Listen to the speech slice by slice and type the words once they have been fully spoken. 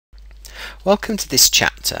Welcome to this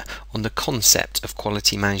chapter on the concept of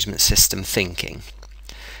quality management system thinking.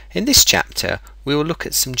 In this chapter we will look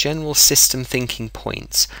at some general system thinking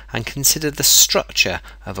points and consider the structure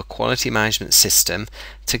of a quality management system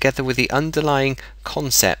together with the underlying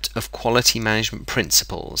concept of quality management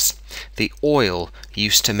principles, the oil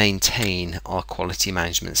used to maintain our quality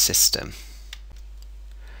management system.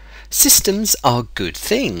 Systems are good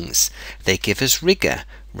things. They give us rigour,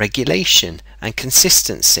 regulation and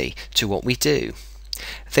consistency to what we do.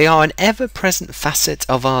 They are an ever-present facet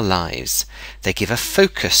of our lives. They give a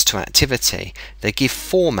focus to activity. They give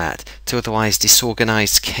format to otherwise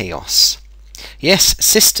disorganised chaos. Yes,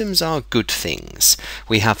 systems are good things.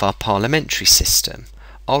 We have our parliamentary system,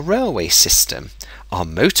 our railway system, our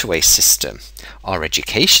motorway system, our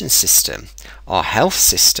education system, our health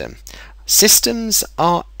system. Systems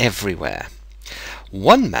are everywhere.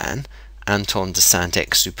 One man, Antoine de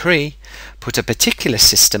Saint-Exupery, put a particular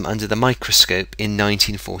system under the microscope in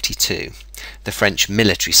 1942, the French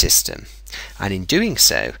military system, and in doing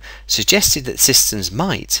so suggested that systems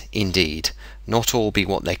might, indeed, not all be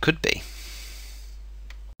what they could be.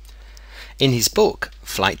 In his book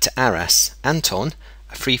Flight to Arras, Antoine,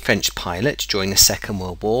 a free French pilot during the Second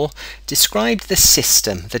World War, described the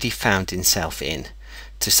system that he found himself in,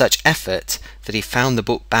 to such effort that he found the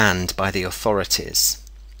book banned by the authorities.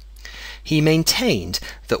 He maintained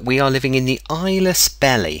that we are living in the eyeless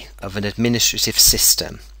belly of an administrative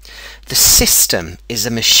system. The system is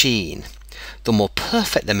a machine. The more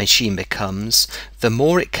perfect the machine becomes, the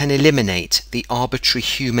more it can eliminate the arbitrary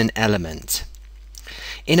human element.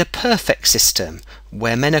 In a perfect system,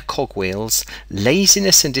 where men are cogwheels,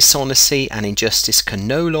 laziness and dishonesty and injustice can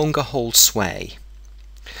no longer hold sway.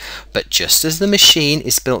 But just as the machine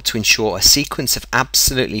is built to ensure a sequence of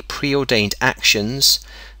absolutely preordained actions,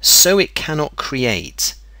 so it cannot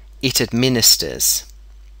create, it administers.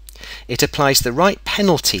 It applies the right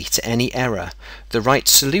penalty to any error, the right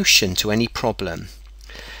solution to any problem.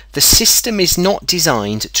 The system is not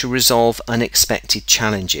designed to resolve unexpected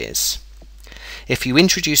challenges. If you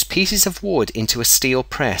introduce pieces of wood into a steel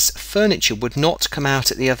press, furniture would not come out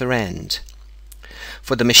at the other end.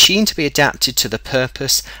 For the machine to be adapted to the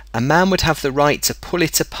purpose, a man would have the right to pull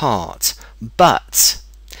it apart, but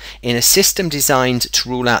in a system designed to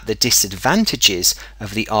rule out the disadvantages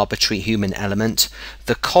of the arbitrary human element,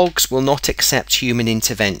 the cogs will not accept human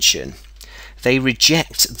intervention. They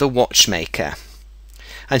reject the watchmaker.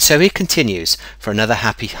 And so he continues for another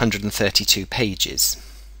happy 132 pages.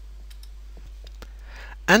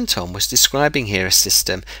 Anton was describing here a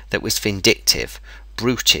system that was vindictive,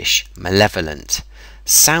 brutish, malevolent.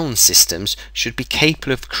 Sound systems should be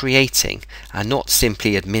capable of creating and not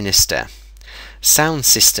simply administer. Sound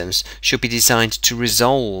systems should be designed to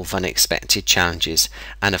resolve unexpected challenges,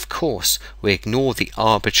 and of course we ignore the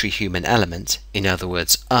arbitrary human element, in other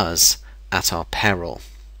words us, at our peril.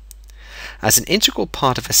 As an integral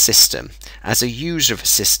part of a system, as a user of a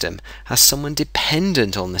system, as someone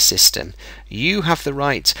dependent on the system, you have the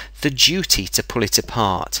right, the duty to pull it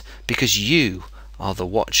apart, because you are the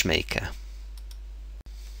watchmaker.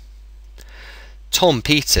 Tom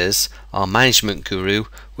Peters, our management guru,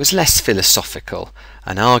 was less philosophical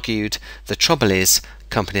and argued the trouble is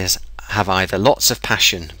companies have either lots of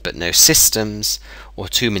passion but no systems, or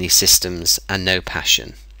too many systems and no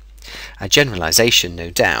passion. A generalization, no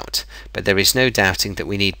doubt, but there is no doubting that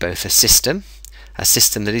we need both a system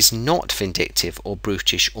that is not vindictive or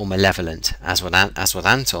brutish or malevolent as what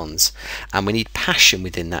Anton's, and we need passion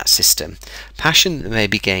within that system, passion that may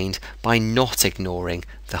be gained by not ignoring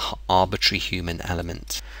the arbitrary human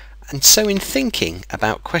element. And so in thinking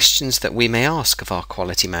about questions that we may ask of our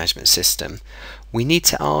quality management system, we need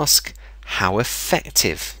to ask, how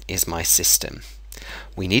effective is my system?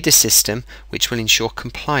 We need a system which will ensure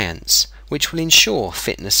compliance, which will ensure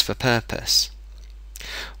fitness for purpose.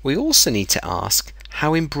 We also need to ask,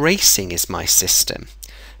 how embracing is my system?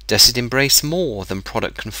 Does it embrace more than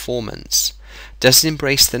product conformance? Does it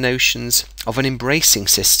embrace the notions of an embracing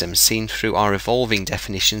system seen through our evolving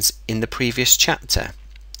definitions in the previous chapter?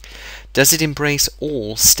 Does it embrace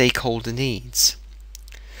all stakeholder needs?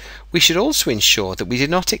 We should also ensure that we do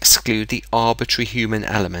not exclude the arbitrary human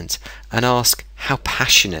element and ask, how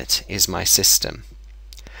passionate is my system?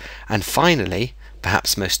 And finally,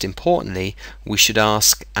 perhaps most importantly, we should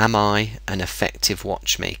ask, am I an effective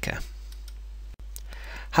watchmaker?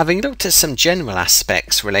 Having looked at some general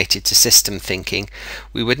aspects related to system thinking,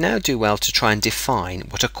 we would now do well to try and define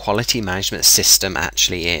what a quality management system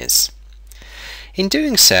actually is. In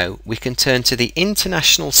doing so, we can turn to the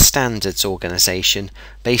International Standards Organization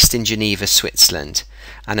based in Geneva, Switzerland,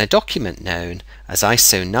 and a document known as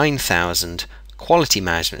ISO 9000 Quality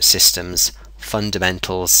Management Systems,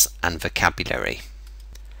 Fundamentals and Vocabulary.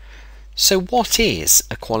 So what is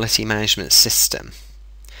a quality management system?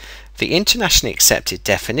 The internationally accepted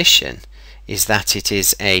definition is that it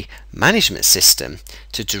is a management system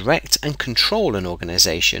to direct and control an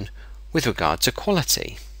organisation with regard to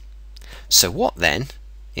quality. So what then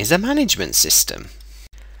is a management system?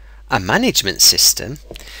 A management system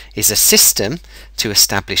is a system to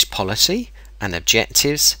establish policy and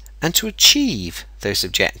objectives and to achieve those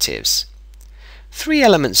objectives. Three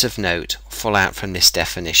elements of note fall out from this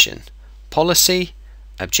definition: policy,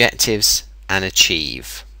 objectives and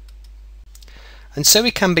achieve. And so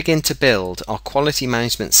we can begin to build our quality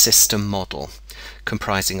management system model,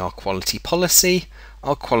 comprising our quality policy,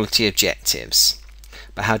 our quality objectives.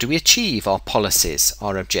 But how do we achieve our policies,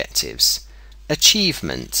 our objectives?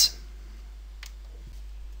 Achievement.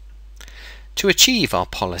 To achieve our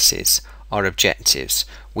policies, our objectives,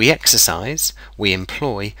 we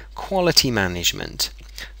employ quality management,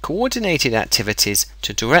 coordinated activities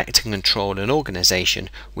to direct and control an organisation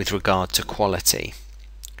with regard to quality.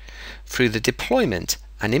 Through the deployment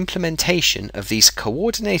and implementation of these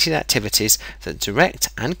coordinated activities that direct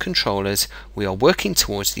and control us, we are working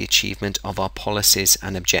towards the achievement of our policies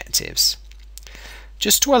and objectives.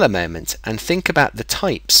 Just dwell a moment and think about the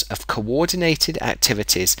types of coordinated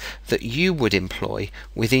activities that you would employ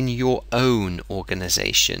within your own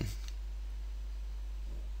organisation.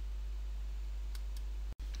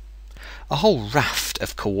 A whole raft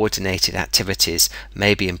of coordinated activities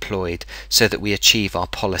may be employed so that we achieve our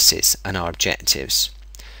policies and our objectives.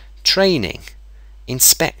 Training,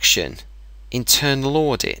 inspection, internal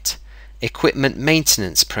audit, equipment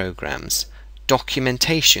maintenance programs,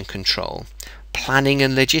 documentation control, planning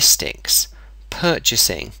and logistics,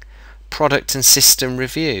 purchasing, product and system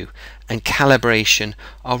review, and calibration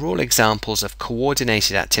are all examples of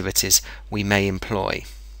coordinated activities we may employ.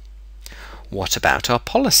 What about our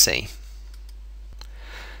policy?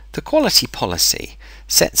 The quality policy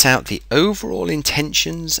sets out the overall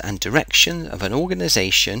intentions and direction of an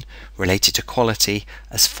organisation related to quality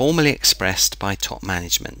as formally expressed by top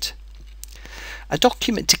management. A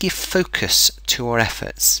document to give focus to our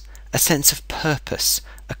efforts, a sense of purpose,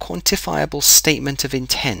 a quantifiable statement of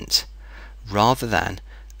intent, rather than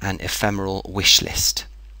an ephemeral wish list.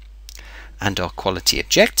 And our quality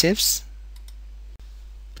objectives,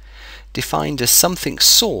 defined as something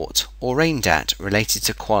sought or aimed at related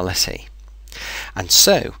to quality. And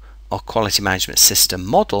so our quality management system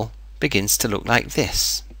model begins to look like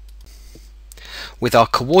this, with our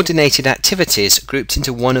coordinated activities grouped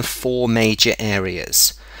into one of four major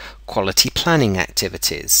areas: quality planning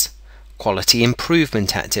activities, quality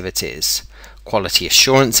improvement activities, quality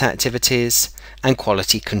assurance activities, and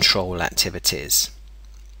quality control activities.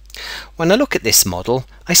 When I look at this model,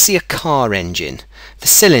 I see a car engine, the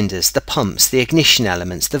cylinders, the pumps, the ignition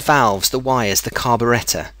elements, the valves, the wires, the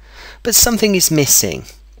carburetor. But something is missing.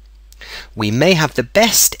 We may have the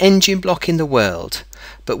best engine block in the world,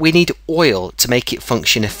 but we need oil to make it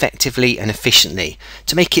function effectively and efficiently,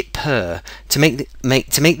 to make it purr, to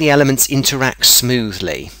make the elements interact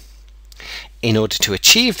smoothly. In order to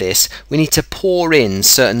achieve this, we need to pour in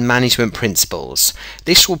certain management principles.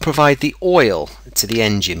 This will provide the oil to the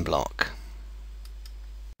engine block.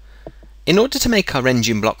 In order to make our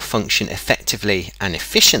engine block function effectively and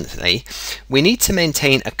efficiently, we need to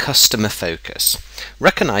maintain a customer focus,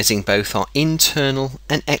 recognizing both our internal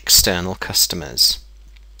and external customers.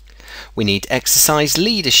 We need to exercise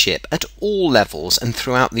leadership at all levels and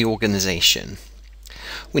throughout the organization.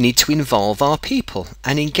 We need to involve our people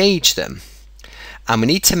and engage them. And we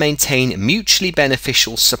need to maintain mutually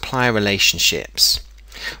beneficial supplier relationships.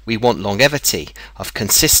 We want longevity of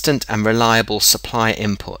consistent and reliable supplier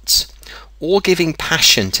inputs, all giving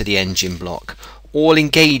passion to the engine block, all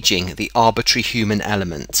engaging the arbitrary human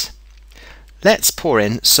element. Let's pour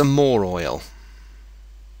in some more oil.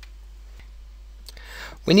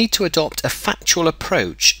 We need to adopt a factual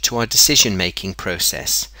approach to our decision-making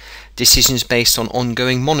process, decisions based on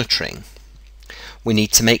ongoing monitoring. We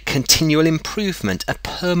need to make continual improvement a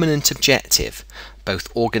permanent objective,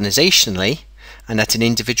 both organisationally and at an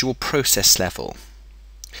individual process level.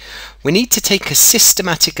 We need to take a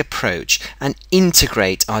systematic approach and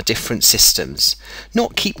integrate our different systems,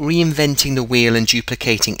 not keep reinventing the wheel and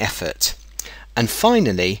duplicating effort. And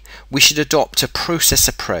finally, we should adopt a process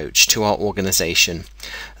approach to our organisation,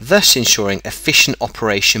 thus ensuring efficient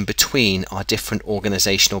operation between our different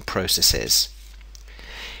organisational processes.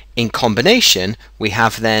 In combination, we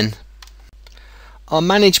have then are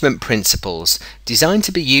management principles designed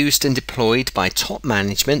to be used and deployed by top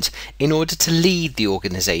management in order to lead the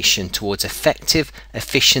organization towards effective,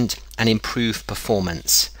 efficient, and improved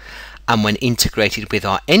performance. And when integrated with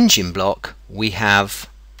our engine block, we have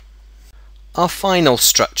our final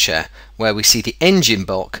structure, where we see the engine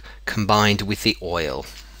block combined with the oil.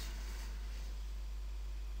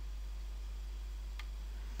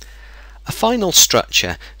 A final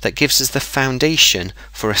structure that gives us the foundation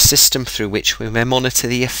for a system through which we may monitor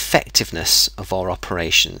the effectiveness of our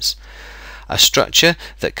operations. A structure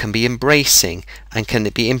that can be embracing and can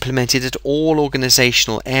be implemented at all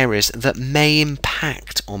organizational areas that may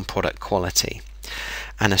impact on product quality.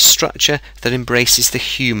 And a structure that embraces the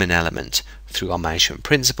human element through our management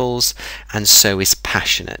principles and so is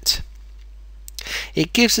passionate.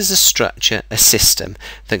 It gives us a structure, a system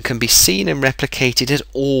that can be seen and replicated at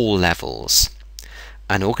all levels.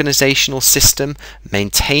 An organizational system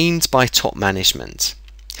maintained by top management.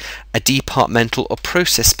 A departmental or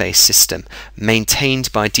process-based system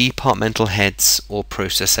maintained by departmental heads or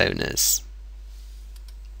process owners.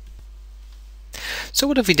 So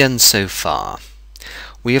what have we done so far?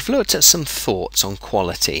 We have looked at some thoughts on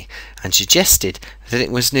quality and suggested that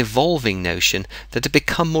it was an evolving notion that had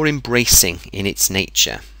become more embracing in its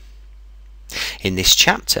nature. In this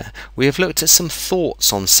chapter, we have looked at some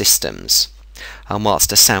thoughts on systems, and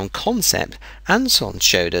whilst a sound concept, Antoine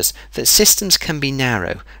showed us that systems can be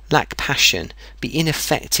narrow, lack passion, be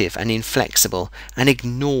ineffective and inflexible, and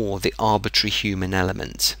ignore the arbitrary human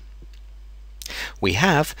element. We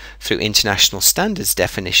have, through international standards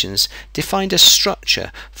definitions, defined a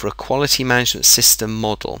structure for a quality management system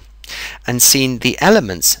model and seen the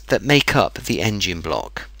elements that make up the engine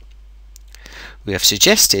block. We have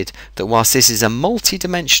suggested that whilst this is a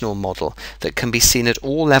multi-dimensional model that can be seen at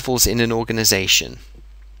all levels in an organization.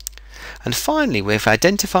 And finally, we have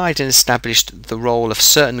identified and established the role of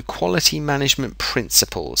certain quality management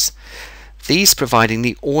principles, these providing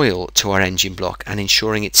the oil to our engine block and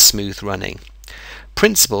ensuring its smooth running.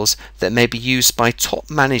 Principles that may be used by top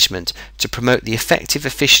management to promote the effective,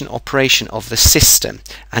 efficient operation of the system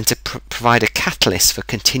and to provide a catalyst for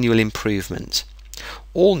continual improvement.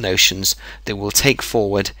 All notions that we'll take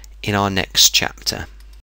forward in our next chapter.